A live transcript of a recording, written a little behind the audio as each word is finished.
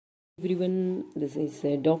Everyone, this is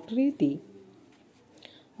Dr. Iti.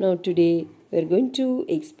 Now today we are going to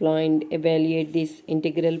explain evaluate this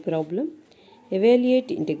integral problem. Evaluate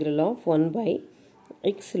integral of 1 by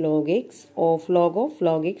x log x of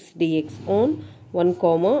log x dx on 1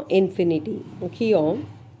 comma infinity.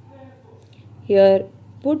 Here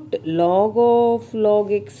put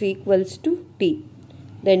log x equals to t.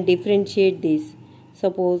 Then differentiate this.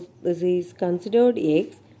 Suppose this is considered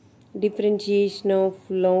x. Differentiation of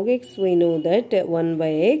log x, we know that 1 by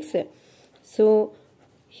x. So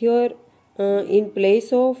here in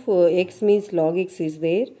place of x means log x is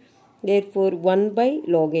there, therefore 1 by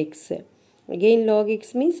log x. Again log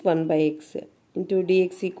x means 1 by x into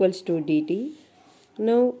dx equals to dt.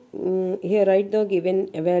 Now here write the given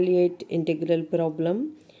evaluate integral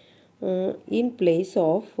problem. In place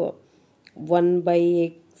of 1 by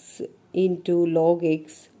x into log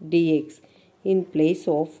x dx, in place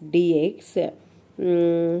of dx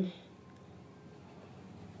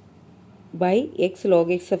by x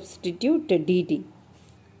log x substitute dt.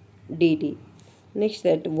 Next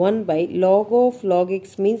that 1 by log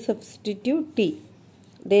x means substitute t.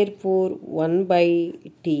 Therefore 1 by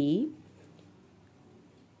t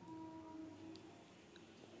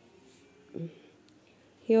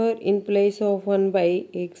here in place of 1 by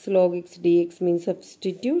x log x dx means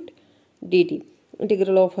substitute dt.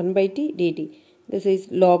 Integral of 1 by t dt. This is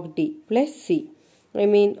log t plus c. I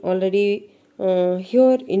mean already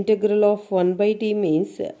here integral of 1 by t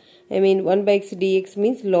means 1 by x dx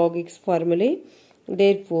means log x formulae.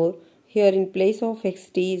 Therefore here in place of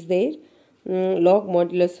xt is there log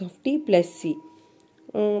modulus of t plus c.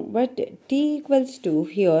 But t equals to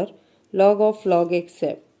here log of log x,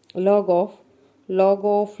 log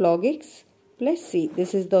of log x plus c.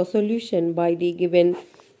 This is the solution by the given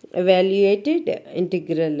evaluated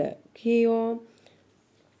integral. Okay,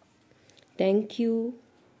 thank you.